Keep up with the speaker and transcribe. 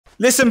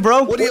Listen,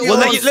 bro. We'll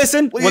let you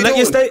listen. We'll let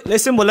you stay.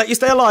 Listen, we'll let you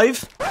stay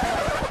alive.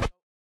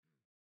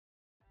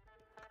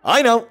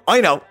 I know.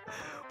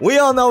 We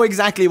all know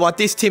exactly what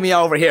this Timmy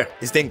over here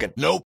is thinking.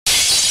 Nope.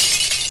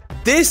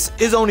 This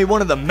is only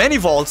one of the many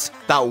vaults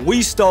that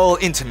we stole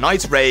in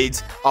tonight's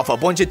raids off a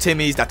bunch of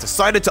Timmies that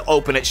decided to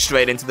open it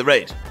straight into the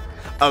raid.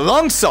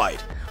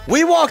 Alongside,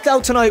 we walked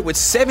out tonight with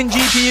 7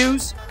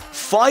 GPUs,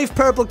 5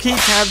 purple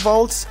keycard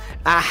vaults,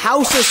 a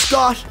House of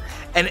Scott,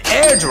 an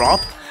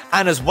airdrop,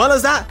 and as well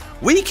as that,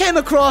 we came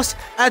across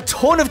a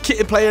ton of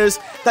kitted players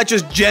that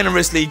just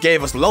generously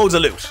gave us loads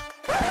of loot.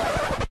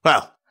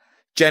 Well,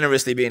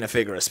 generously being a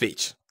figure of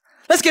speech.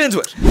 Let's get into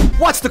it.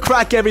 What's the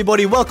crack,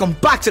 everybody? Welcome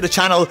back to the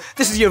channel.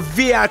 This is your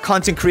VR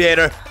content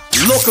creator,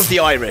 Luck of the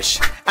Irish.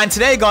 And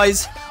today,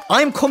 guys,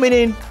 I'm coming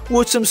in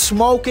with some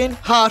smoking,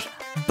 hot,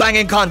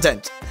 banging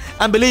content.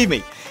 And believe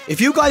me, if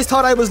you guys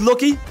thought I was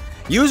lucky,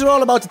 yous are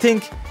all about to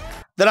think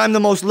that I'm the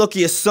most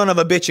luckiest son of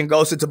a bitch in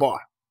Ghost of Tabor.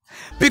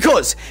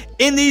 Because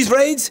in these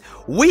raids,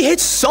 we hit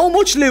so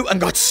much loot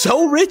and got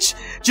so rich.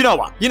 Do you know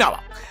what?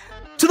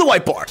 To the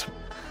whiteboard.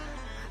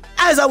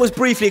 As I was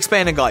briefly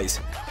explaining, guys,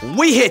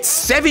 we hit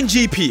 7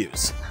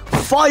 GPUs,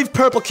 5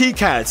 purple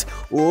keycards,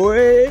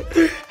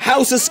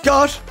 House of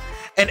Scott,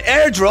 an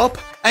airdrop,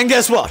 and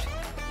guess what?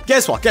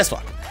 Guess what?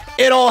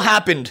 It all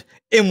happened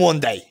in one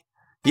day.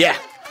 Yeah,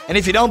 and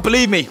if you don't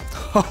believe me,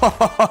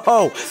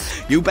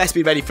 you best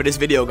be ready for this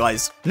video,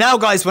 guys. Now,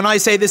 guys, when I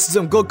say this is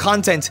some good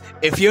content,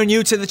 if you're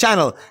new to the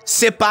channel,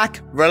 sit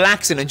back,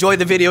 relax, and enjoy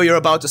the video you're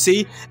about to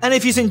see. And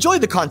if you've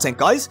enjoyed the content,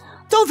 guys,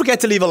 don't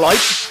forget to leave a like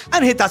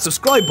and hit that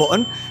subscribe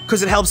button,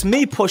 because it helps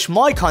me push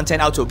my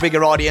content out to a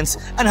bigger audience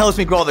and helps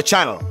me grow the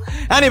channel.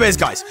 Anyways,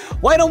 guys,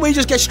 why don't we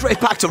just get straight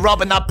back to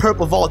robbing that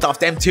purple vault off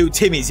them 2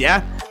 Timmies,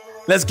 yeah?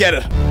 Let's get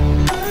it.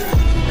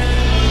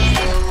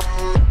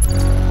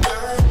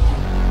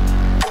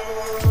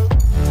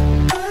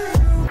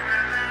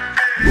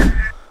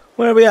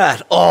 Where are we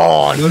at?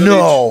 Oh,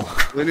 no.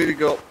 We need to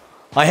go.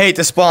 I hate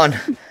the spawn.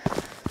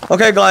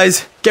 Okay,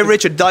 guys, get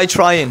rich or die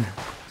trying.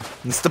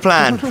 That's the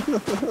plan.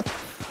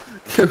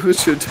 We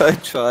should die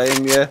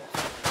trying, yeah.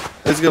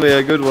 This is gonna be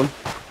a good one.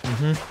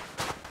 You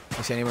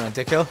see anyone on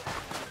Dick Hill?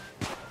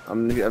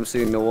 I'm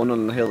seeing no one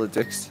on the hill of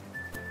Dicks.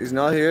 He's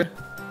not here.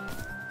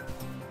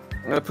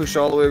 I'm gonna push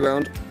all the way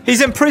around. He's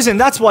in prison,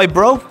 that's why,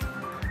 bro.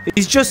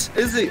 He's just...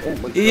 Is he? Oh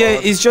my god. Yeah,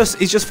 he's just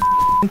he's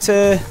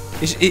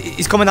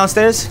coming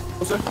downstairs.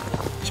 Closer.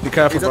 Should be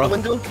careful, He's bro. at the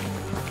window.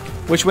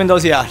 Which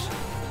window's he at?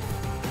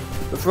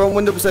 The front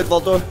window beside the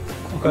vault door.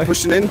 Okay. I'm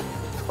pushing in.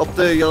 Up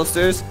the yellow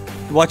stairs.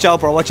 Watch out,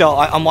 bro, watch out.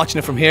 I'm watching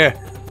it from here.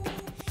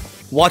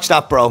 Watch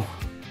that, bro.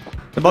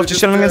 They're both just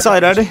chilling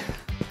inside, are they?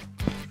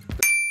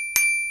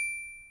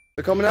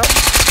 They're coming out.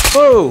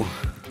 Oh!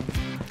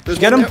 There's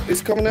Get him. Out.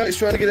 He's coming out. He's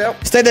trying to get out.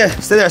 Stay there.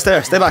 Stay back.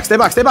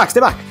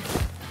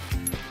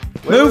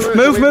 Move.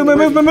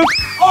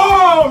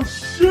 Oh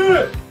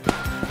shit!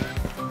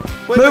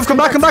 Move, come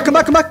back.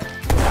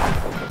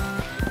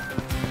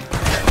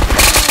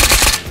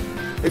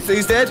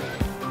 He's dead.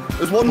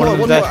 There's one more.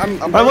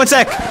 Alright, one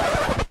sec.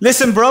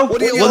 Listen, bro. We'll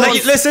let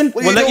you listen.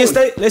 We'll let you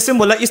stay. Listen,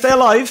 we'll let you stay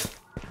alive.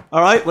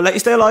 Alright, we'll let you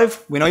stay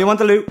alive. We know you want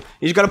the loot.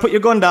 You just gotta put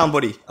your gun down,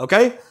 buddy.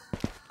 Okay?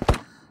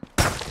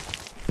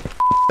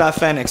 That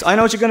Phoenix. I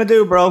know what you're gonna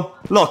do, bro.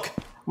 Look,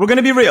 we're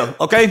gonna be real,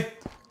 okay?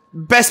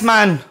 Best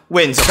man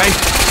wins, okay?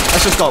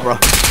 Let's just go, bro.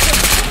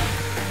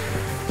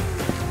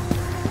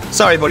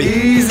 Sorry, buddy.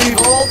 Easy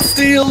vault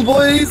steal,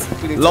 boys.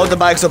 Load the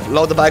bags up,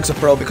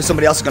 bro, because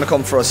somebody else is gonna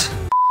come for us.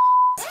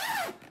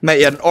 Mate,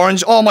 you had an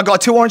orange. Oh my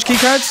god, 2 orange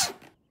keycards.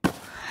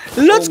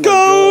 Let's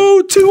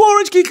go! 2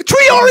 orange keycards.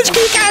 3 orange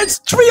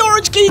keycards! 3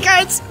 orange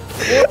keycards!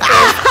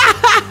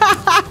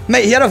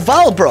 Mate, he had a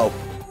Val, bro.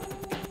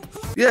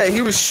 Yeah,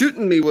 he was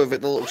shooting me with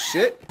it, the little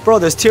shit. Bro,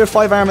 there's tier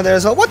 5 armor there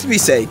as well. What did we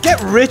say? Get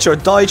rich or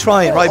die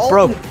trying. Right,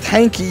 bro.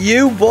 Thank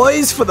you,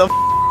 boys, for the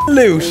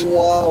loot.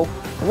 Wow.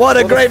 What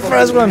a great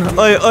first one.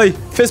 Oi.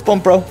 Fist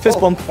bump, bro. Fist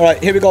bump.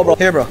 Alright, here we go, bro.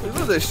 Here, bro. Look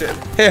at this shit.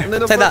 Here,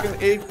 take that.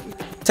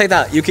 Take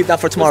that. You keep that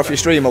for tomorrow for your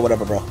stream or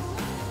whatever, bro.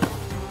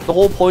 The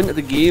whole point of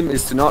the game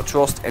is to not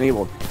trust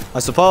anyone.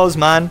 I know,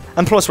 man.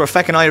 And plus, we're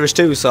feckin' Irish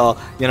too, so,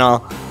 you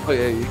know. Oh,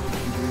 yeah,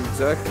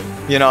 exactly.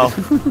 You know,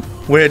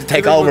 we're here to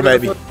take over,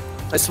 baby.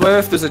 I swear,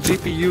 if there's a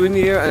GPU in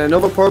here and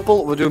another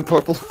purple, we're doing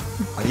purple.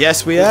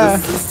 Yes, we are.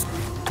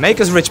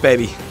 Make us rich,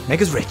 baby.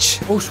 Make us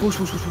rich.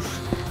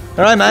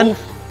 Alright, man.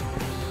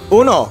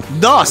 Uno,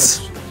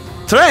 dos,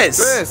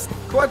 tres,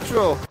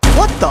 cuatro.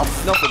 What the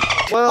f? Nothing.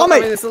 Well, oh, mate, I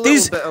mean, it's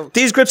a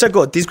these grips are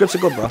good. These grips are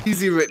good, bro.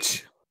 Easy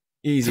rich.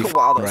 Easy.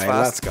 Wow, that was right,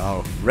 fast. Let's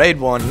go. Raid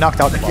 1,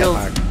 knocked out the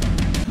ballpark. I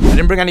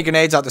didn't bring any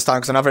grenades out this time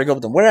because I'm not very good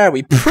with them. Where are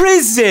we?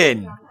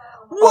 Prison!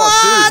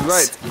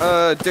 What?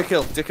 Oh, dude,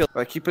 right. Dick Hill.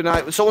 Right, keep an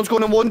eye. Someone's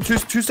going in one. Two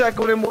sec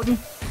going in one.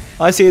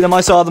 I see them. I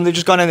saw them. They've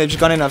just gone in.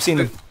 I've seen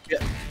them.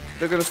 Yeah.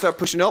 They're gonna start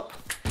pushing up.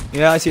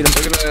 Yeah, I see them.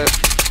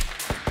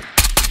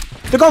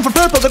 They're going for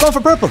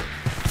purple.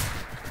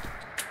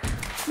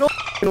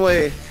 No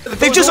way.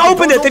 They've just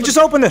opened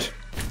it.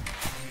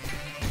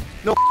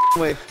 No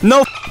way.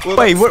 No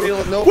way.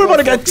 We're about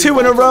to get 2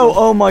 in a row.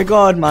 Oh my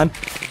god, man.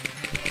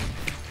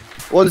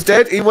 One's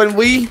dead. When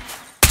we...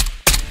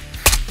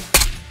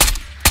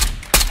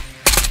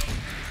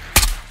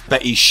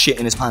 Bet he's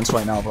shitting his pants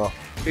right now, bro.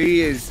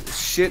 He is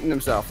shitting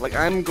himself. Like,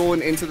 I'm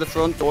going into the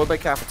front door by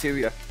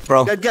cafeteria.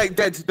 Bro. Dead.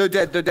 They're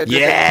dead. They're dead.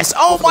 Yes!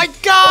 Oh my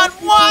god,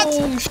 what?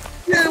 Oh,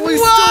 shit, we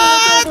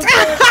What?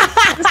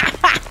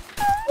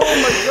 Oh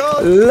my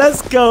god.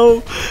 Let's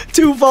go.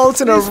 2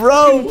 vaults in a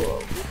row.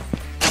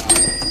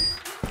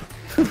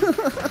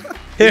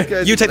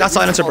 Here, you take that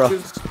silencer, bro.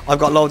 I've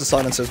got loads of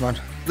silencers, man.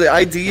 The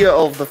idea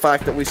of the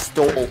fact that we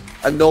stole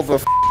another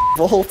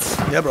vault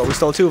Yeah, bro, we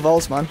stole 2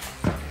 vaults, man.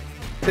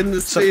 in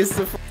the space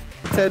of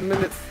 10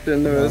 minutes.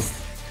 Then there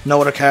is. No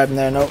other card in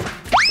there, no.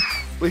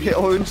 We hit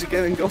orange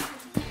again and go.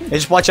 Hey,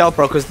 just watch out,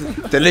 bro, because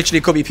there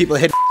literally could be people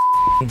hit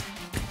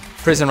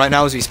prison right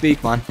now as we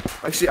speak, man.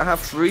 Actually, I have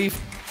 3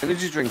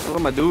 energy drinks. What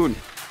am I doing?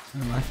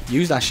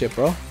 Use that shit,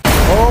 bro.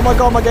 Oh my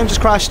god, my game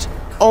just crashed.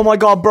 Oh my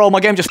god, bro, my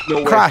game just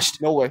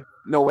crashed. No way.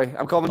 No way.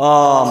 I'm coming.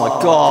 Oh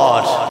my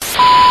god.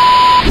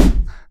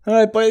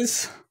 Alright,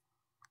 boys.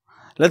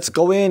 Let's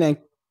go in and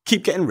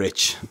keep getting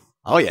rich.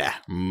 Oh yeah.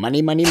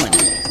 Money, money, money.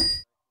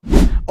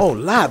 Oh,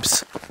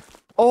 labs.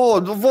 Oh,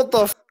 what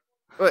the f?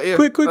 Right here.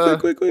 Quick.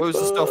 Where's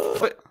the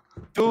stuff? Wait.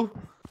 2.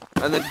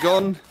 And the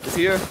gun is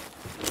here.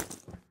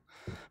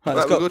 Right,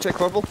 Right, we go check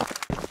purple.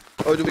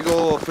 Or do we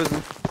go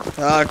prison?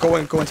 Go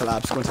into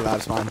labs. Go into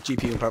labs, man.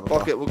 GPU and purple.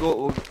 Fuck it, we'll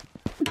go.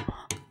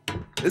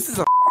 This is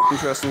a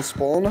interesting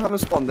spawn. I haven't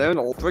spawned down.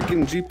 A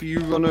freaking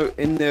GPU runner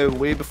in there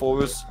way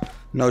before us.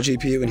 No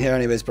GPU in here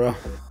anyways, bro. Do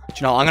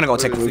you know, I'm gonna go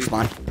take roof,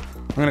 man.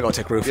 I'm gonna go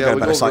take roof. You got a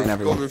better sight than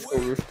everyone. Go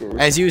roof.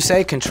 As you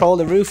say, control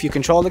the roof, you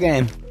control the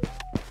game.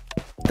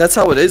 That's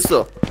how it is,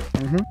 though.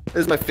 This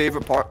is my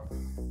favorite part.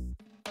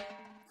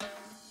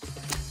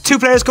 2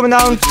 players coming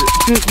down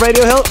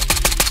Radio Hill.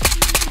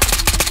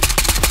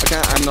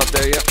 I'm not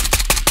there yet.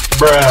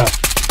 Bruh.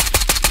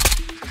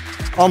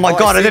 Oh my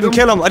god, I didn't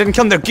kill kill them. I didn't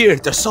kill them. They're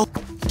geared. They're so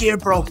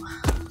geared, bro.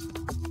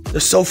 They're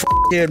so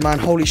geared, man.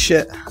 Holy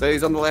shit. There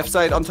he's on the left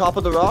side, on top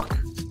of the rock.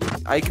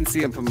 I can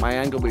see him from my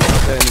angle, but he's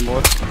not there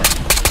anymore.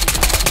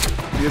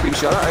 You're being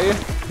shot at, are you?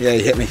 Yeah,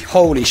 he hit me.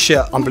 Holy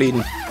shit, I'm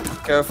bleeding.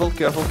 Careful.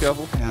 Yeah,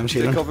 I'm take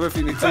shooting. cover if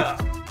you need to.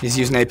 He's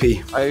using AP.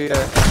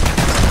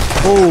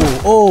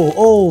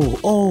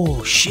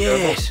 Oh,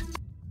 shit.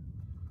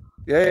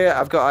 Yeah,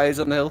 I've got eyes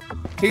on the hill.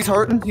 He's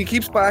hurting. He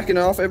keeps backing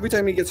off. Every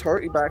time he gets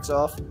hurt, he backs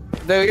off.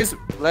 There he is,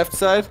 left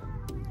side.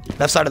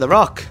 Left side of the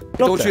rock.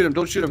 Don't shoot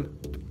him.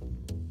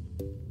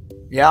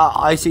 Yeah,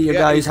 I see your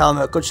guy's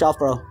helmet. Good shot,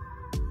 bro.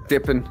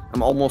 Dipping.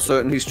 I'm almost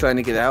certain he's trying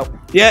to get out.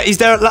 Yeah, he's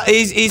there.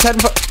 He's heading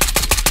for.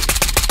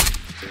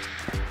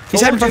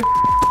 He's heading for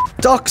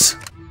ducks.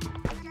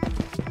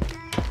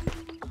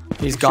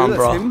 He's gone,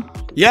 bro. Him?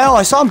 Yeah,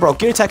 I saw him, bro.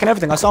 Gear tech and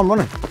everything. I saw him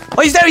running.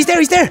 Oh, he's there.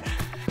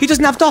 He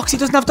doesn't have docks.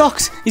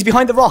 He's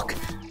behind the rock.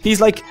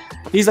 He's like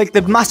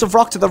the massive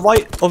rock to the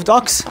right of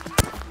docks.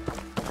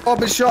 Oh,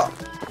 been shot.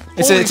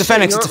 It's a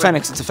phoenix. It's a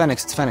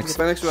phoenix.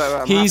 Right,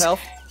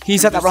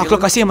 He's at that rock.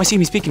 Look, I see him.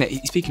 He's speaking it.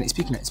 He's speaking it.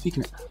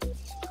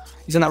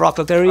 He's on that rock.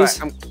 Look, there he is.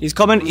 He's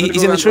coming.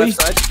 He's in the tree.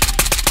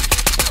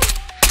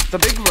 The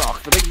big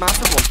rock. The big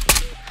massive one.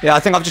 Yeah, I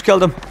think I've just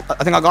killed him.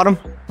 I think I got him.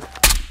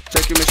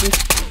 Check your missions.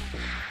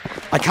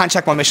 I can't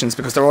check my missions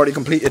because they're already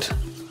completed.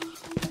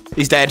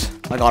 He's dead.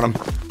 I got him.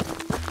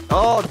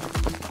 Oh.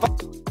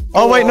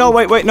 Oh, wait,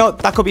 no.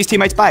 That could be his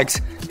teammates'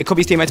 bags. It could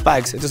be his teammates'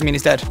 bags. It doesn't mean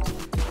he's dead.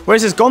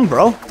 Where's his gun,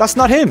 bro? That's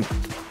not him.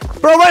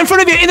 Bro, right in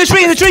front of you. In the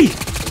tree.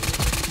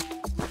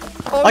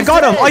 Oh, I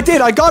got him. I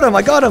did. I got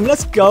him.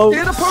 Let's go.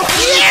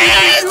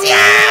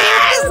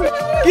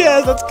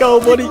 Yes, let's go,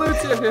 buddy.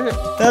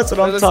 That's what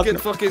I'm talking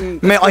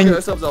about. Mate,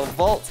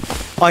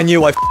 I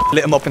knew I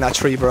lit him up in that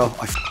tree, bro.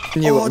 I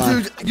knew it,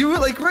 man. Dude, you were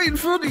like right in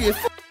front of you.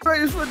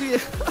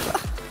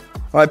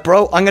 Alright,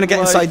 bro, I'm gonna get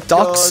inside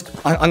docks.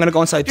 I'm gonna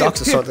go inside docks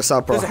to sort this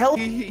out, bro.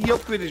 He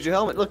upgraded your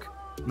helmet, look.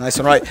 Nice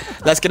one, right.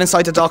 Let's get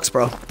inside the docks,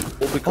 bro.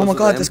 Oh my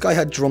god, this guy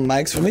had drum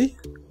mags for me.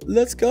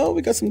 Let's go,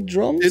 we got some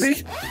drums. Did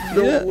he?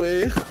 No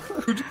way.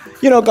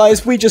 You know,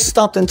 guys, we just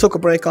stopped and took a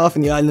break off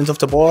in the island of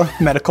Tabor.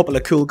 Met a couple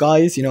of cool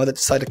guys, you know, that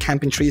decided to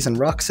camp in trees and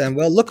rocks. And,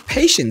 well, look,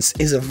 patience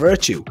is a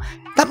virtue.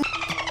 That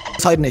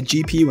was hiding a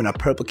GPU and a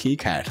purple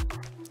keycard.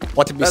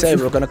 What did we say?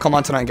 We were going to come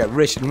on tonight and get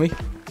rich, didn't we?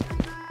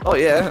 Oh,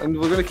 yeah, and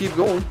we're going to keep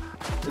going.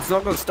 It's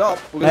not going to stop.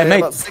 We're going to get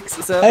about 6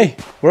 to 7. Hey,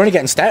 we're only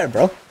getting started,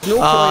 bro.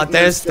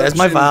 There's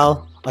my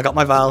Val. I got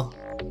my Val.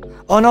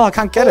 Oh, no, I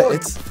can't get it.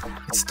 It's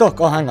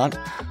stuck. Oh, hang on.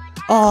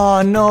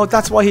 Oh no,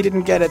 that's why he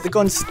didn't get it. The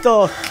gun's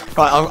stuck.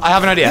 Right, I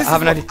have an idea.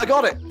 I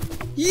got it.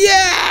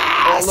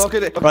 Yes! Oh, look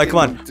at it. Right, come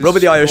on. Rub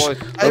of the Irish. I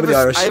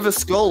have a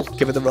skull.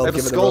 Give it the rub. I have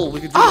a skull. We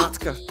can do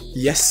that.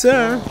 Yes,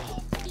 sir.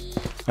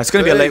 It's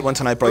gonna be a late one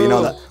tonight, bro. You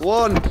know that.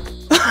 1.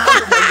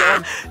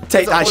 Oh,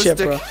 take that shit,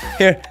 bro.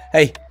 Here,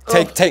 hey,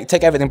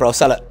 take everything, bro.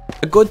 Sell it.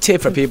 A good tip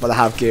for people that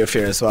have gear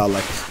fear as well.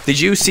 Like, did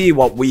you see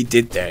what we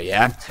did there?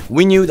 Yeah,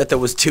 we knew that there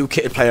was 2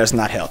 kitted players in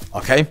that hill.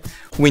 Okay,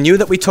 we knew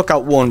that we took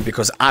out one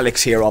because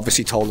Alex here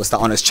obviously told us that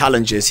on his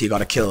challenges he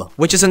got a kill,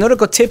 which is another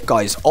good tip,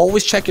 guys.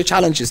 Always check your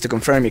challenges to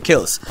confirm your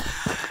kills.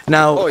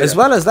 Now, as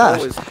well as that,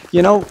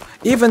 you know,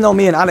 Even though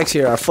me and Alex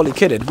here are fully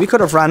kitted, we could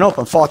have ran up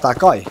and fought that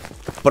guy.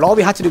 But all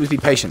we had to do was be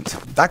patient.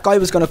 That guy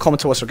was going to come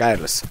to us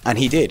regardless. And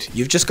he did.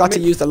 You've just got to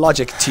use the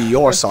logic to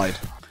your side.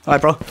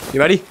 Alright, bro. You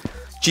ready?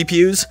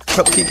 GPUs,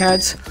 purple key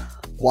cards.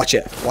 Watch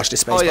it. Watch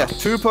this space. Oh yeah, bro.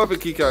 2 purple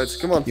key cards.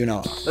 Come on. You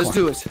know. Let's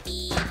do it.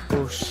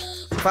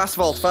 Whoosh. Fast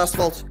vault, fast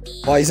vault.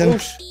 Poison.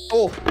 Whoosh.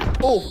 Oh,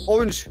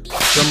 orange.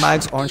 Drum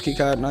mags, orange key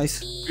card,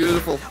 nice.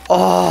 Beautiful.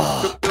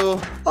 Oh. Did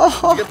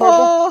you get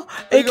purple?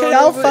 AK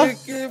Alpha.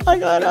 I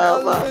got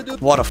Alpha.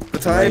 What a The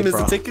time is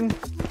bro. ticking.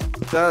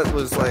 That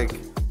was like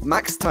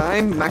max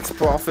time, max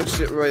profit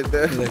shit right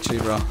there.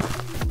 Literally, bro.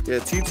 Yeah,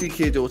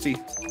 TTK Doty.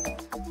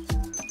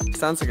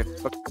 Sounds like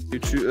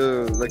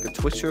like a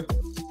Twitcher.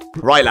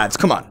 Right, lads,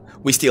 come on.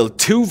 We steal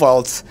 2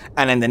 vaults,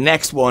 and in the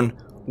next one,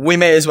 we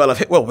may as well have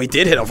hit. Well, we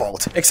did hit a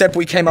vault, except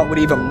we came out with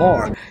even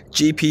more.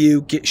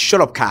 GPU,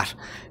 shut up, cat.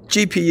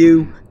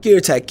 GPU,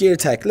 Gear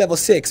Tech, level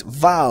 6,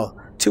 Val,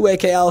 2 AK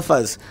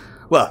Alphas.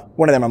 Well,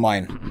 one of them are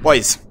mine.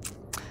 Boys,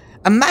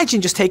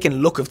 imagine just taking a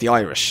look of the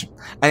Irish,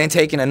 and then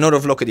taking another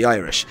look at the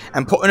Irish,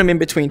 and putting them in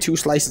between 2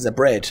 slices of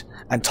bread,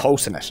 and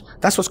toasting it.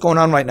 That's what's going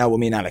on right now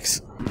with me and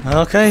Alex.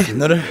 Okay,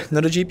 another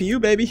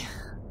GPU, baby.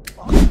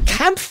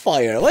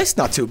 Campfire, well, it's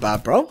not too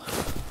bad, bro.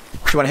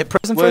 Do you want to hit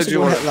prison first, or do you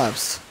want to hit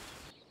labs?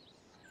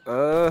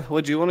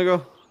 Where do you want to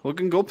go? We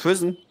can go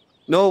prison.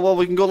 No, well,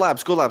 we can go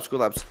labs. Go labs.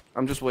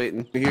 I'm just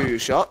waiting to hear your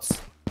shots.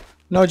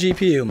 No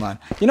GPU, man.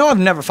 You know I've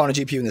never found a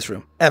GPU in this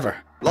room. Ever.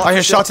 Lots I hear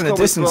of shots in the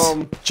coming distance.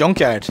 from-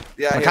 Junkyard.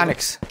 Yeah,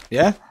 Mechanics.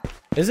 Yeah?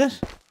 Is it?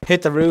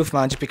 Hit the roof,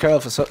 man. Just be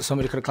careful.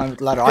 Somebody could have climbed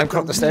the ladder. I'm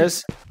coming up the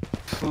stairs.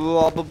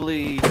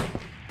 Probably.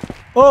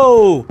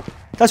 Oh!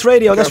 That's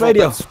radio. That's Careful,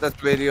 radio.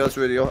 That's radio. That's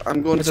radio.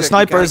 I'm going It's to a check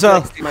sniper the as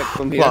well. he might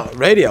come here. What?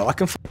 Radio? I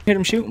can hear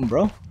him shooting,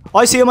 bro. Oh,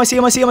 I see him. No. I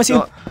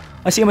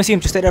see him.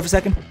 Just stay there for a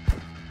second.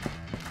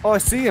 Oh, I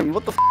see him.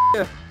 What the f?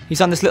 Yeah.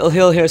 He's on this little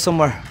hill here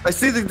somewhere. I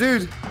see the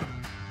dude.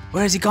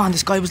 Where has he gone?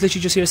 This guy was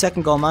literally just here a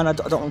second ago, man. I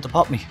don't want him to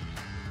pop me.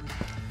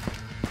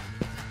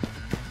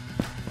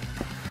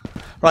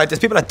 Right, there's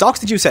people at docks,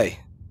 did you say?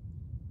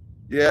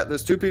 Yeah,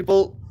 there's 2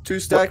 people, 2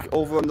 stack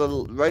over on the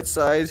right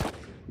side,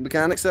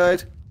 mechanic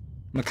side.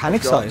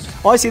 Mechanic God. side.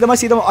 Oh, I see them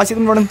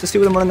running. There's 2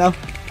 of them running now.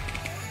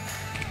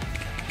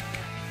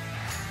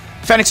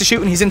 Phoenix is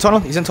shooting. He's in tunnel.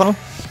 He's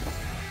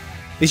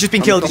just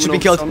been killed.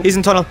 He's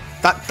in tunnel.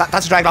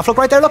 That's a drag off. Look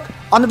right there. Look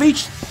on the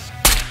beach.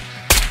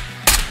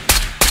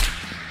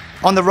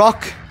 On the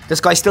rock. This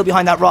guy's still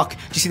behind that rock. Do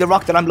you see the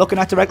rock that I'm looking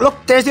at direct?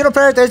 Look, there's the other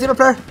player.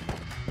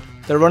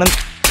 They're running.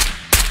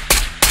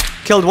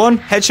 Killed 1.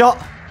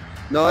 Headshot.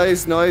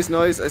 Nice.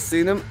 I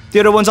seen him. The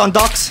other one's on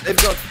docks.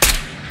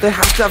 They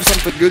have to have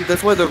something good.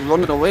 That's why they're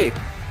running away.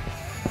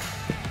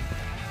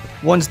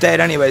 One's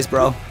dead anyways,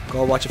 bro.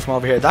 Go watch it from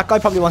over here. That guy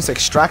probably wants to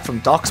extract from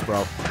docks,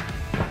 bro.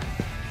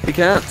 He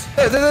can't.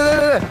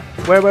 There.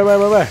 Where?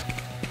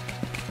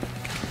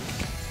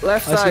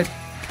 Left I side. see.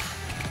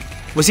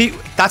 Was he?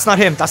 That's not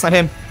him. That's a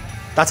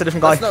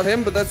different guy. That's not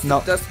him, but that's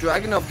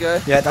Dragunov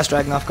guy. Yeah, that's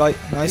Dragunov guy.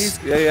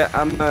 Nice. Yeah.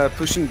 I'm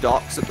pushing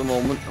docks at the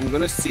moment. I'm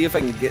gonna see if I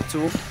can get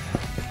to him.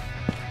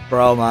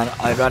 Bro, man,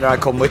 I'd rather I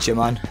come with you,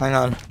 man. Hang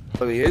on.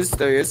 There he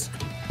is.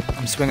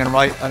 I'm swinging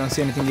right. I don't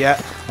see anything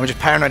yet. I'm just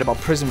paranoid about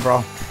prison, bro.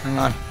 Hang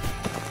on.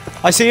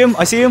 I see him.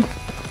 He's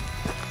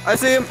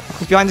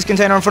behind this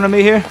container in front of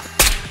me here.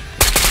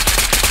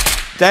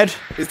 Dead.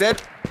 He's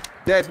dead.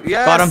 Yes.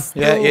 Got him.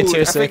 Yeah, Dude,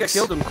 tier I think I 6.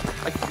 killed him.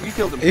 You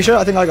killed him. Are you sure?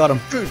 I think I got him.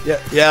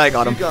 Yeah, I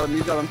got him.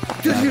 You got him.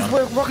 Dude, he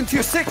was rocking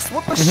tier 6.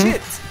 What the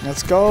shit?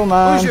 Let's go,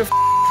 man. Who's your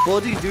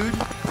buddy, dude?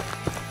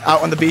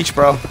 Out on the beach,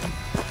 bro.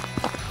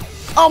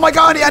 Oh my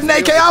god, he had an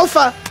AK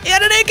Alpha!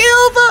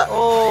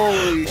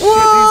 Holy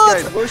What?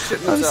 shit, these guys were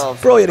shitting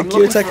themselves. Bro, he had a I'm Gear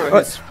looking Tech. for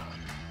his-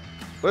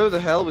 Where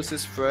the hell was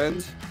his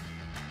friend?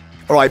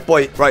 Alright,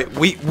 boy, right,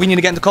 we need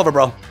to get into cover,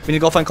 bro. We need to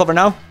go find cover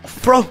now.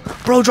 Bro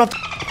dropped.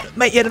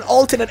 Mate, he had an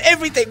ult and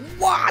everything.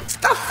 What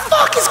the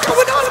fuck is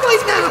going on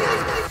right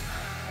now?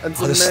 And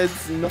some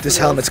meds and nothing This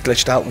helmet's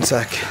glitched out, 1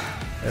 sec.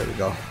 There we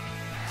go.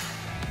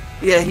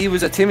 Yeah, he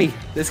was a Timmy.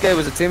 This guy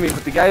was a Timmy,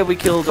 but the guy we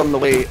killed on the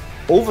way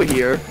over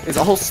here is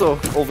also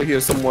over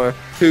here somewhere,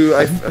 who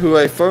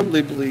I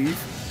firmly believe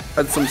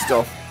had some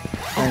stuff.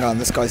 Hang on,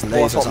 this guy's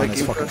lasers on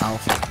his fucking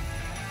Alpha.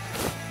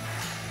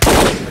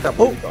 I can't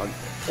believe that.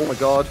 Oh my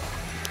god.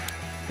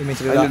 Didn't mean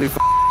to do I that. nearly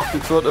f***ed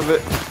in front of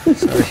it.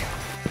 Sorry.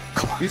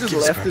 Come on. You just give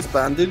us a left crack. his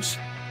bandage.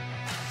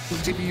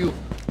 GPU.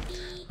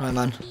 Alright,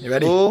 man. You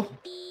ready? Oh,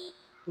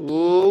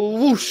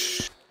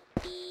 whoosh.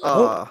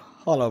 Ah.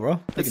 Hello, bro.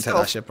 You can tell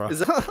that shit, bro. Is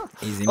that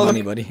Easy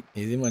money, buddy.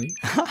 Easy money.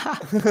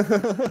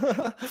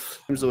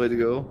 There's the way to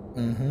go.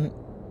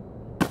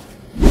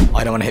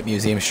 I don't want to hit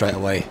museum straight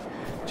away.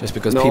 Just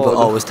because No, people no.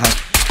 always tank.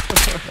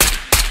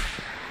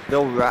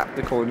 They'll wrap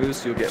the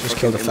corners, you'll get Just fucking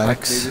kill the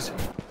impact Phoenix.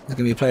 needed. There's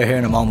gonna be a player here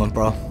in a moment,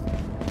 bro.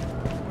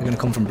 They're gonna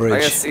come from I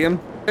bridge. gotta see him.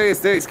 There he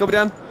is, he's coming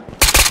down.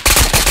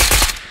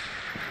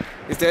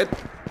 He's dead.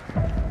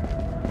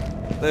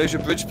 There's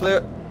your bridge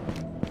player.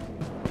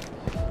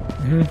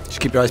 Just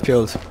keep your eyes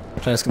peeled.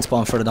 Players can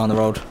spawn further down the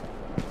road.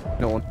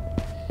 No one.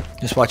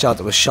 Just watch out,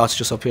 there was shots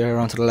just up here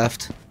around to the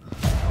left.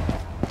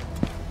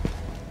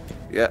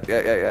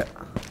 Yeah.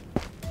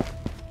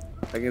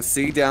 I can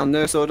see down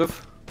there, sort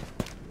of.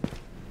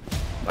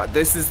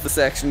 This is the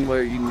section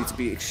where you need to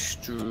be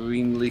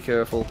extremely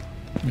careful.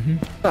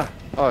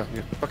 Oh,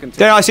 you're fucking...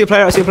 There, I see a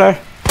player,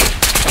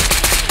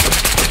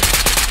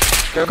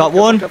 Careful, Got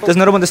one. Careful. There's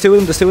another one, there's two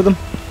of them,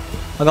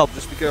 I got...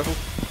 Just be careful.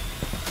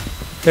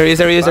 There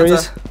he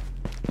is.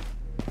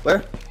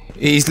 Where?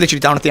 He's literally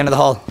down at the end of the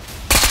hall.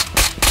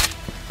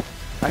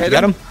 I hit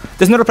Get him.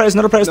 There's another player,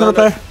 There's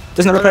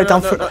another player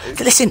down for... no.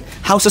 Listen,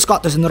 House of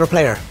Scott, there's another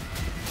player.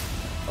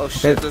 Oh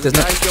shit, there's a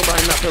guy still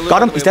behind that pillar.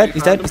 Got him, he's dead,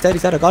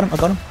 I got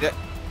him. Yeah.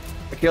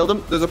 I killed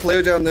him. There's a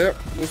player down there.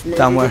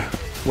 Down where?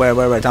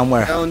 Where? Down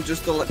where? Down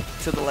just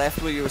to the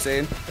left where you were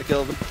saying. I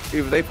killed them.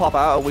 Either they pop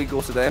out or we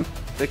go to them.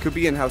 They could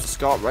be in House of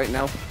Scott right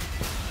now.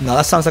 No,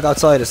 that sounds like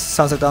outside. It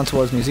sounds like down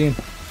towards museum.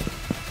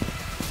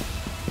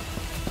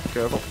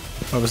 Careful.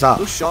 Where was that?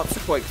 Those shots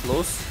are quite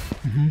close.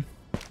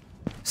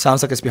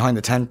 Sounds like it's behind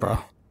the tent, bro.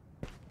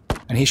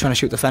 And he's trying to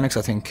shoot the Phoenix,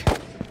 I think.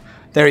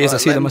 There he is. I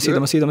see them.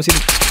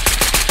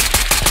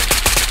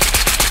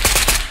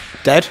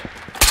 Dead.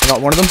 I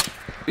got one of them.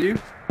 You?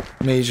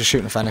 Me, he's just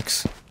shooting the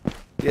Phoenix.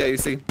 Yeah, you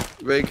see.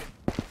 Rig.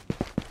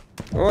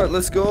 Alright,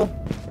 let's go.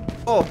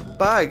 Oh,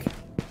 bag.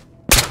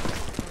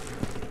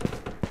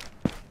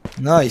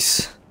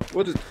 Nice.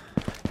 What is...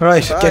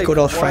 Right, bag, get good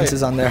old why?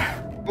 Francis on there.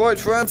 Right,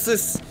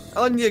 Francis.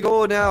 On you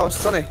go now,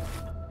 Sonny.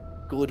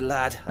 Good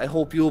lad. I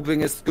hope you'll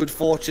bring us good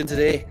fortune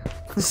today.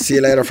 See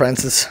you later,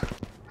 Francis.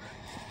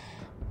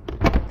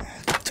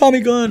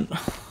 Tommy gun.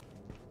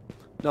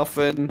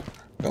 Nothing.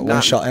 Got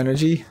one shot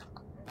energy.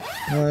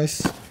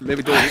 Nice.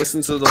 Maybe don't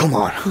listen to them. Come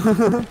on.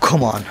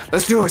 Come on.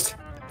 Let's do it.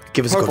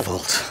 Give us Purple. a good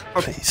vault,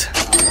 please.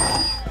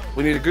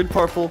 We need a good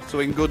purple so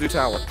we can go do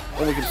tower.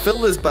 And we can fill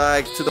this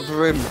bag to the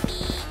brim.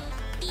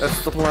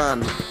 That's the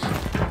plan.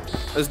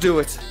 Let's do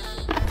it.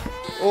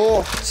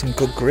 Oh. Some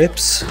good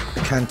grips.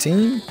 A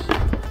canteen.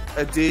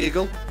 A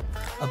deagle.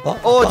 A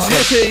bottle. Oh,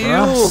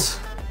 GPU.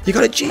 You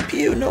got a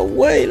GPU? No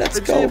way. Let's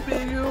go.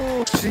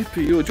 GPU.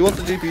 Do you want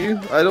the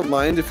GPU? I don't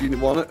mind if you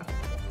want it.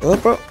 Well,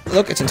 bro,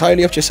 look, it's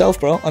entirely up to yourself,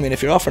 bro. I mean,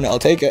 if you're offering it, I'll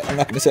take it. I'm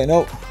not going to say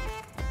no.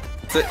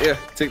 Yeah,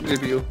 take the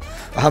GPU.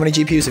 How many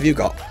GPUs have you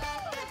got?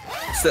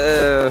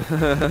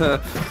 A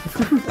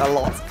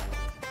lot.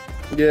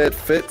 Yeah, it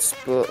fits,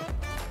 but...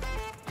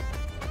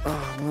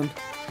 Oh, man.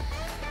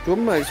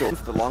 Gun mag's on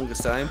for the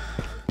longest time.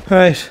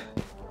 Right.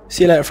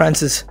 See you later,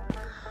 Francis.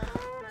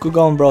 Good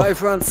going, bro. Hi,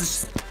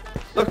 Francis.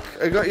 Look,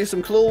 I got you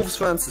some clothes,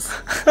 Francis.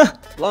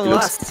 Long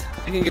last.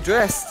 You can get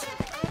dressed.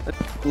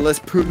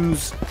 Unless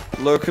Putin's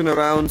lurking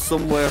around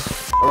somewhere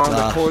around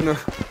the corner.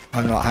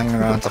 I'm not hanging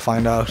around to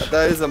find out.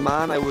 That is a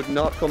man I would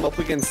not come up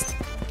against.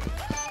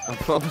 I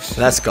promise.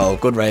 Let's go.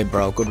 Good raid,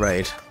 bro. Good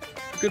raid.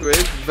 Good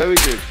raid. Very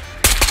good.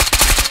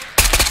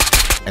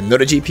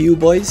 Another GPU,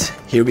 boys.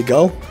 Here we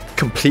go.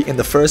 Completing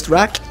the first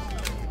rack.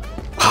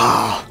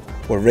 Ah,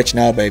 we're rich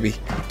now, baby.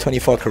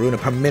 24 Karuna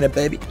per minute,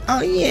 baby.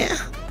 Oh, yeah.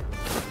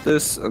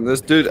 This and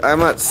this. Dude, I'm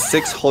at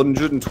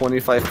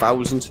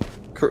 625,000.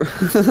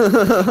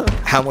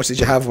 How much did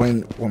you have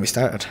when we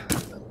started?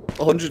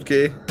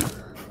 100k.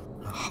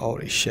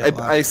 Holy shit.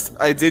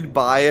 I did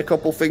buy a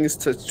couple things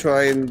to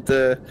try and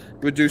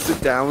reduce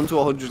it down to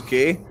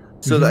 100k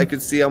so that I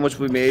could see how much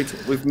we made.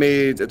 We've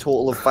made a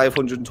total of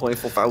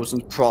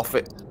 524,000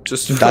 profit.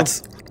 Just from,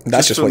 that's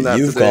just what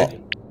you've got.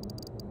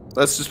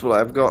 That's just what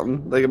I've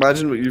gotten. Like,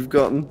 imagine what you've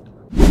gotten.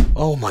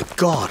 Oh my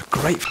god,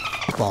 great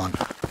spawn.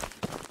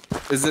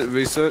 Is it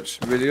research?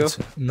 Radio?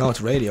 No,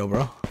 it's radio,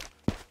 bro.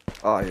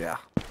 Oh yeah,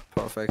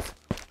 perfect.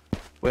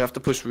 We have to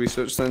push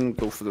research then,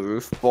 go for the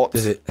roof. But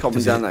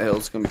coming down that hill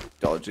is going to be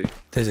dodgy.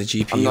 There's a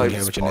GPU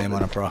here with your name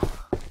on it, bro.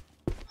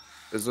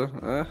 Is there?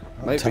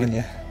 I'm telling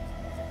you.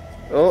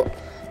 Oh,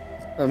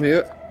 I'm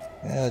here.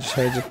 Yeah, I just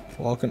heard you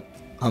walking.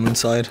 I'm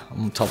inside.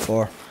 I'm on top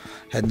floor.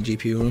 Heading the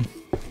GPU room.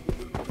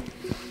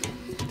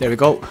 There we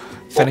go.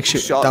 Fennec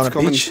shooting down at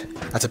beach.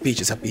 That's a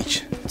beach. It's a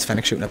beach. It's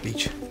Fennec shooting at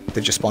beach.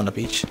 They just spawned at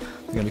beach.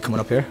 They're going to be coming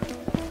up here.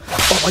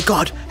 Oh my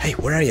god. Hey,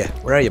 where are you?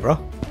 Where are you, bro?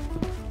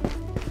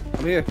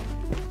 I'm here.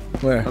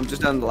 Where? I'm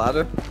just down the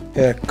ladder.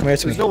 Here, come here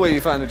to me. There's no way you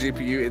found a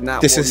GPU in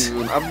that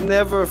room. I've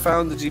never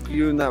found the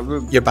GPU in that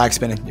room. Your bag's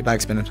spinning. Your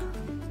bag's spinning.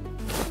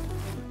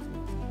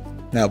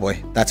 No,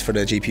 boy. That's for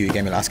the GPU you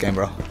gave me last game,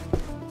 bro.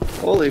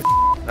 Holy f***.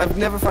 I've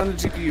never found a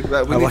GPU.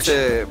 Right, we need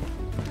to...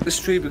 This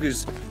tree,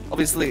 because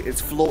obviously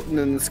it's floating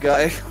in the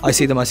sky. I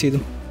see them. I see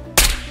them.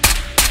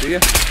 Do you?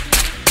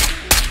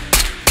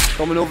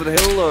 Coming over the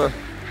hill, or...?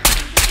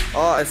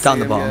 Oh, I see down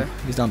the him, bottom. yeah.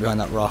 He's down behind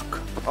that rock.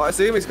 Oh, I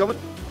see him. He's coming.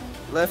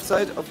 Left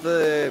side of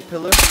the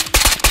pillar.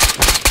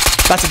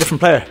 That's a different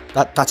player.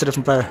 That's a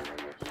different player.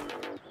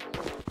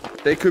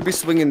 They could be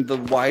swinging the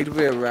wide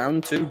way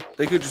around too.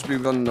 They could just be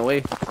running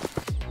away.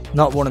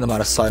 Not one of them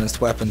had a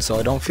silenced weapon, so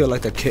I don't feel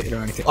like they're kitted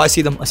or anything. Oh, I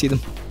see them. I see them.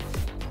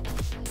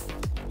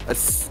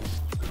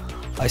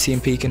 I see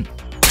him peeking.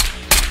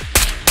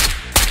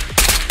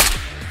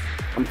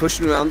 I'm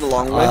pushing around the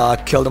long way.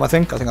 Killed him, I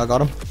think. I think I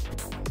got him.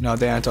 No,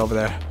 they aren't over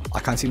there.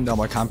 I can't see them down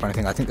my camp or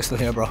anything. I think they're still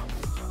here, bro.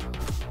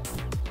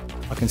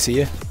 I can see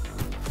you.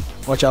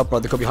 Watch out, bro.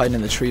 They could be hiding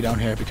in the tree down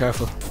here. Be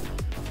careful.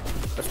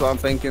 That's what I'm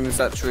thinking. Is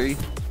that tree?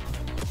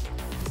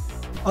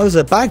 Oh, there's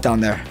a bag down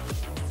there.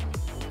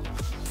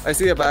 I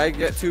see a bag.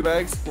 Yeah, 2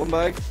 bags. 1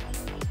 bag.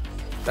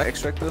 That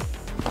extractor.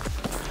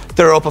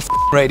 They're up a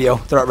radio.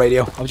 They're at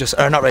radio. I was just,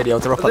 not radio.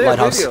 They're up at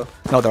lighthouse. Radio?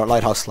 No, they're at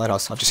lighthouse.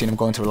 Lighthouse. I've just seen them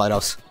going to a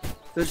lighthouse.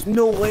 There's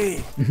no way.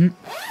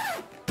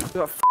 Mm-hmm.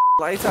 They're at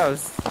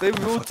lighthouse. They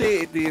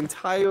rotated the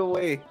entire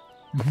way.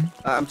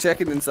 Mm-hmm. I'm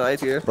checking inside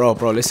here. Bro,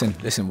 listen.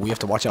 We have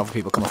to watch out for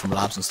people coming from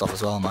labs and stuff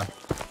as well, man.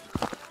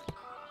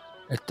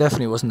 It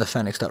definitely wasn't the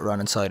Phoenix that ran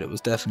inside. It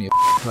was definitely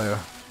a player.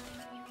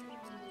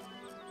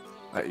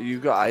 You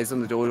got eyes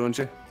on the door, don't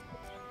you?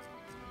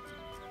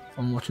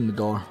 I'm watching the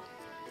door.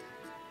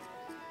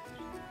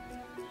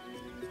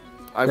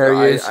 I've There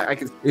got he eyes. is. I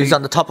can He's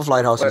on the top of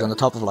lighthouse. Where? He's on the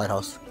top of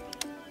lighthouse.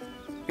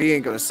 He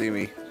ain't gonna see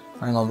me.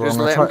 Hang on, bro. Just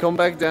I'm let gonna him come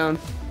back down.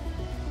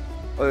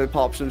 Or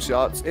pop some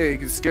shots. Yeah, you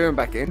can scare him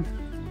back in.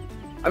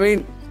 I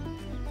mean,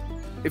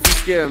 if you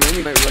scare him in,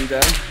 he might run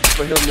down,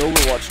 but he'll know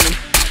we're watching him.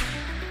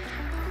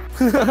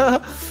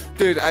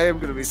 Dude, I am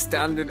gonna be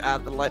standing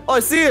at the light. Oh, I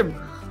see him!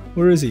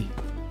 Where is he?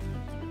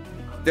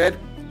 Dead.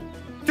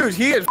 Dude,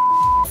 he had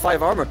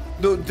 5 armor.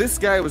 No, this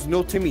guy was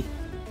no Timmy.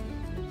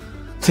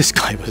 This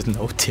guy was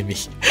no Timmy.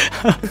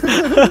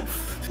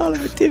 Follow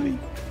me, Timmy.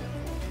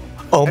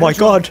 Oh my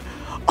god.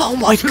 Oh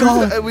my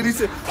god. We need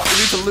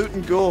to loot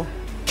and go.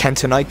 Can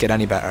tonight get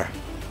any better?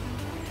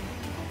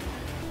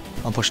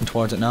 I'm pushing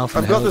towards it now.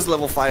 I've got this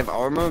level 5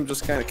 armor. I'm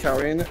just kind of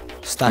carrying it.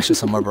 Stash it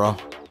somewhere, bro.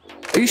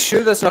 Are you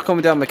sure that's not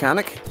coming down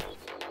mechanic?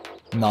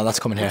 No, that's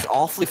coming here. It's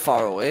awfully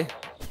far away.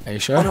 Are you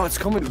sure? Oh no, it's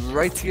coming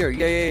right here.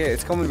 Yeah.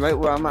 It's coming right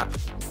where I'm at.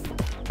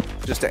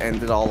 Just to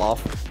end it all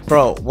off.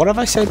 Bro, what have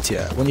I said to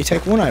you? When you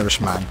take one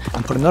Irishman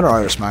and put another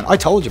Irishman, I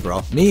told you,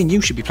 bro. Me and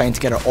you should be playing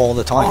together all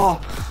the time.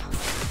 Oh,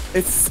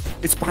 it's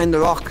behind the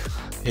rock.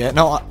 Yeah,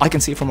 no, I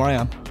can see it from where I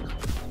am.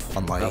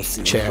 On my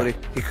chair. Buddy.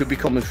 He could be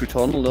coming through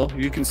tunnel though.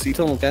 You can see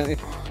tunnel, can't you?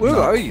 Where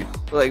are you?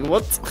 Like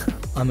what?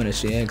 I'm in a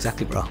tree, yeah,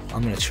 exactly, bro.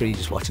 I'm in a tree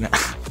just watching it.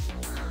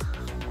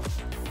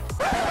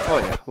 Oh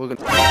yeah, we're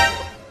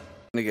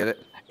gonna get it.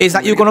 Is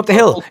that you going up the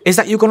hill? Is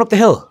that you going up the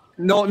hill?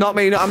 No, not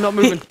me. No, I'm not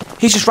moving.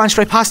 He just ran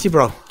straight past you,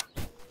 bro.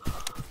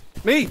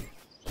 Me?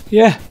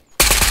 Yeah.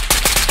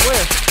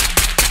 Where?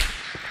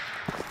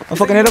 I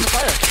fucking hit him.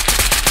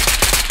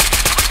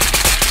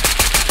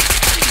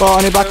 Bro,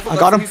 on your back. I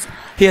got him.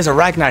 He has a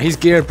Ragnar. He's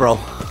geared, bro.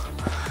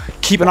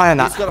 Keep an eye on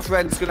that. He's got a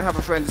friend. He's gonna have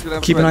a friend. He's gonna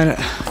have Keep a an eye friend.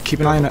 on it. Keep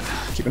an eye on it.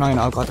 Keep an eye on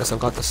it. I've got this. I've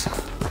got this.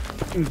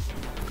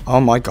 Oh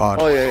my god.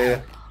 Oh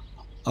yeah.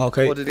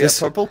 Okay. What did he have?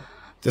 Purple?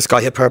 This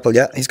guy hit purple,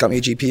 yeah. He's got me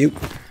a GPU.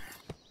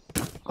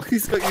 Oh,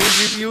 he's got you a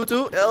GPU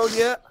too? Hell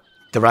yeah.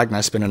 The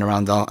Ragnar's spinning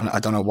around though, and I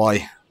don't know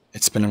why.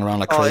 It's spinning around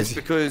like Oh, crazy. it's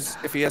because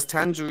if he has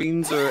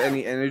tangerines or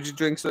any energy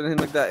drinks or anything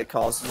like that, it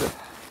causes it.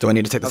 Do I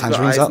need to take the I've got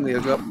tangerines eyes out? in the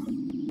airdrop.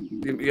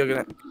 You're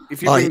gonna,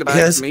 if you bring the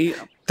bag to me,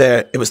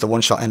 There, it was the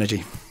one-shot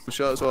energy. I'm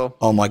sure as well.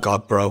 Oh my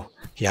god, bro.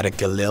 He had a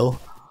Galil.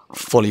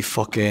 Fully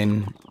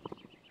fucking...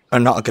 Or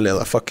not a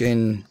Galil, a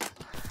fucking...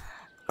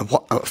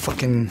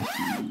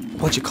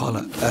 What'd you call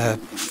it?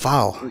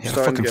 Foul. He had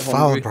a fucking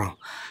foul, bro.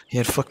 He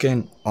had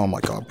fucking... Oh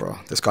my god, bro.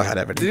 This guy had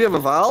everything. Did he have a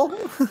Val?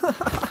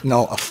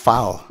 No, a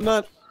foul.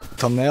 Not.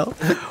 Thumbnail.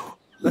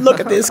 Look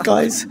at this,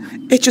 guys.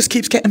 It just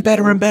keeps getting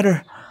better and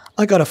better.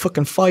 I got a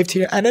fucking 5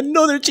 tier and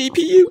another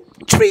GPU.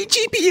 3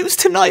 GPUs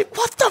tonight.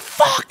 What the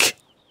fuck?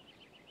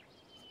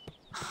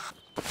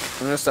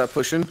 I'm gonna start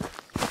pushing.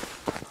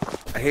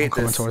 I hate I'm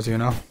coming this. towards you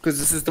now. Because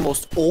this is the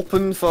most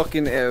open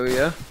fucking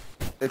area.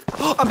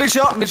 I'm big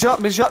shot. There is No,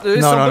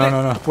 somebody.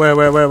 no.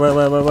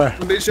 Where?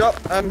 I'm big shot.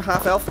 I'm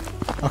half health.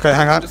 Okay,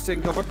 hang on. Just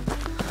taking cover.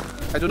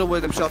 I don't know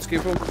where them shots came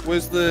from.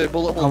 Where's the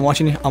bullet hole? I'm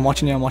watching you.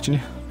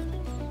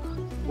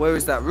 Where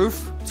is that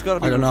roof? It's gotta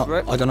be I don't know.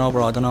 roof, right? I don't know,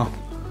 bro. I don't know.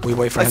 We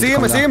wait for him. I see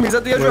him. He's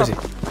at the Where is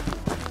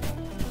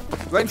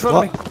airdrop. he? Right in front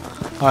of me.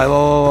 Alright,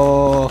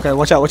 whoa. Okay,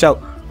 watch out.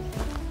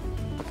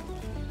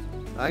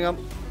 Hang on.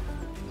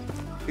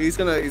 He's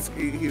there.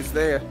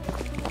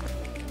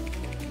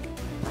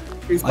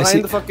 He's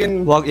behind the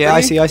fucking. Well, yeah,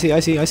 thingy. I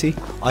see.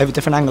 I have a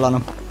different angle on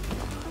him.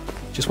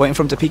 Just waiting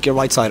for him to peek your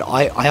right side.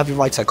 I have your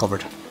right side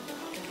covered.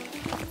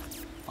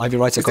 He's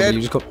You just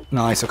dead.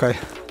 nice, okay.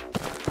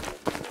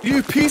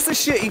 You piece of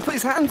shit! He put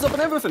his hands up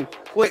and everything.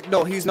 Wait,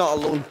 no, he's not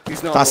alone.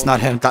 He's not. That's alone.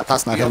 not him.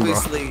 That's not him, bro.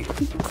 Obviously.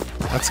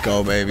 Let's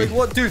go, baby. Wait,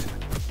 what, dude?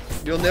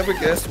 You'll never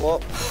guess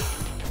what.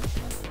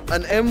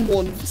 An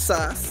M1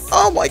 SAS.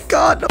 Oh my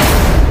god. No.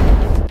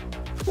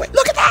 Wait,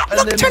 look at that.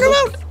 And then Turn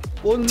around.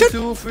 1,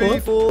 2, 3,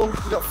 4. We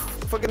got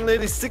fucking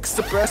lady 6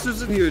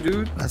 suppressors in here,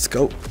 dude. Let's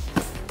go.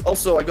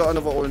 Also, I got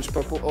another orange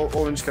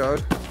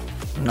card.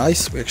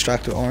 Nice. We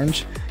extract the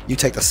orange. You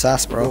take the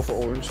sass, Go bro. for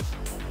orange.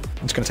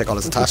 I'm just gonna take all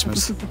his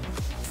attachments.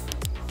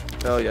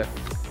 Oh yeah.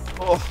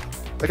 Oh,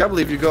 I can't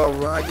believe you got a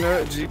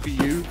Ragnar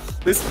GPU.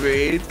 This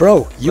raid.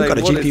 Bro, you Like, got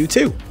a what GPU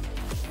too.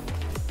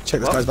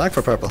 Check this What? guy's back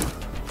for purple.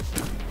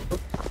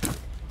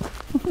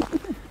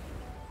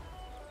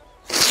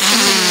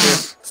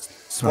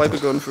 Swipe a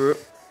gun through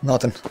it.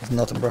 Nothing,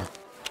 bro.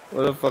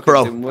 What a fucking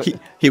Bro, dimwit.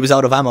 he was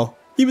out of ammo.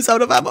 He was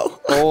out of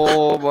ammo.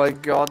 Oh my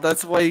god,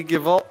 that's why he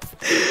gave up.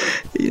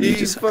 He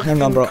just,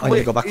 hang on, bro. I need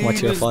to go back to my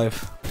tier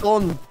 5.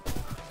 Done.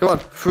 Come on,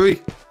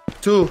 3,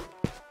 2,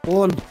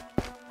 1.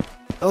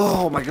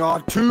 Oh my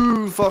god,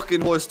 2 fucking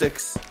more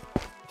sticks.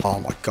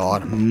 Oh my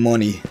god,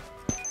 money.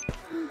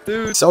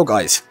 Dude. So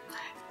guys,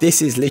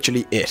 this is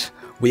literally it.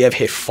 We have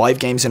hit 5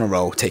 games in a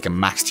row, taking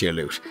max tier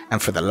loot.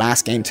 And for the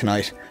last game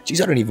tonight, geez,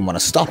 I don't even want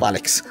to stop,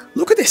 Alex.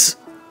 Look at this.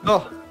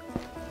 Oh,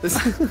 this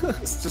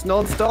it's just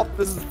non-stop.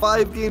 This is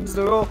 5 games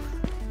in a row.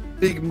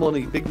 Big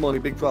money,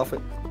 big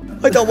profit.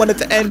 I don't want it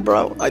to end,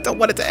 bro. I don't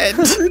want it to end.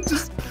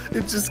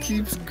 it just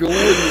keeps going.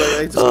 Like,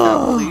 I just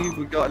can't believe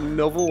we got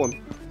another one.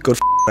 Good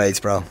raids,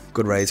 bro.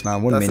 Good raids,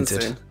 man. One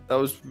minted. Insane. That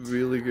was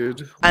really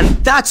good. And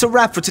that's a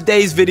wrap for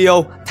today's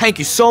video. Thank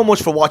you so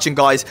much for watching,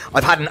 guys.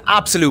 I've had an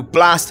absolute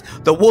blast.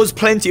 There was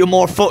plenty of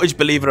more footage,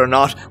 believe it or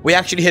not. We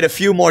actually hit a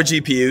few more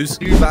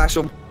GPUs. You bash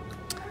them.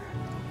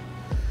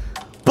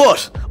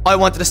 But I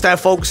wanted to start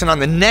focusing on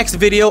the next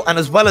video, and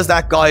as well as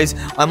that, guys,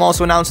 I'm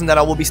also announcing that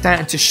I will be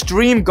starting to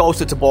stream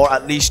Ghost of Tabor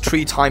at least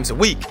 3 times a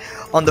week.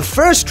 On the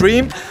first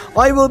stream,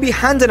 I will be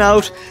handing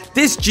out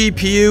this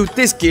GPU,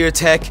 this gear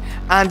tech,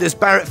 and this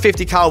Barrett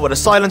 50 cal with a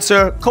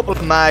silencer, a couple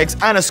of mags,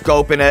 and a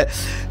scope in it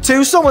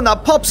to someone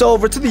that pops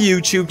over to the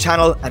YouTube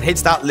channel and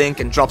hits that link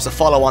and drops a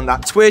follow on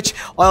that Twitch.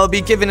 I'll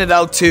be giving it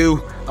out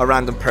to a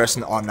random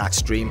person on that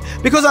stream.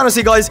 Because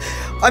honestly, guys,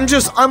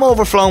 I'm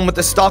overflowing with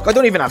the stock. I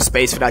don't even have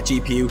space for that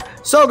GPU.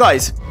 So,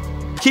 guys,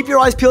 keep your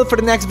eyes peeled for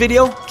the next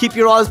video. Keep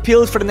your eyes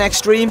peeled for the next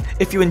stream.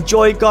 If you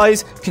enjoyed,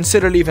 guys,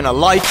 consider leaving a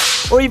like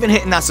or even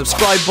hitting that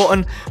subscribe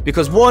button,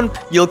 because 1,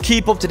 you'll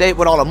keep up to date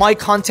with all of my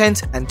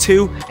content, and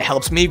 2, it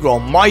helps me grow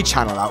my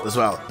channel out as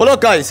well. But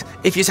look, guys,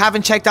 if you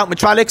haven't checked out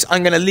Metralix,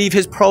 I'm going to leave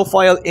his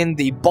profile in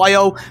the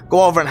bio.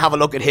 Go over and have a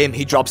look at him.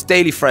 He drops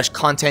daily fresh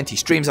content. He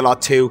streams a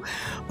lot too.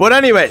 But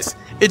anyways,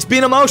 it's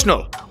been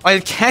emotional.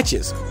 I'll catch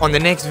you on the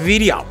next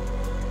video.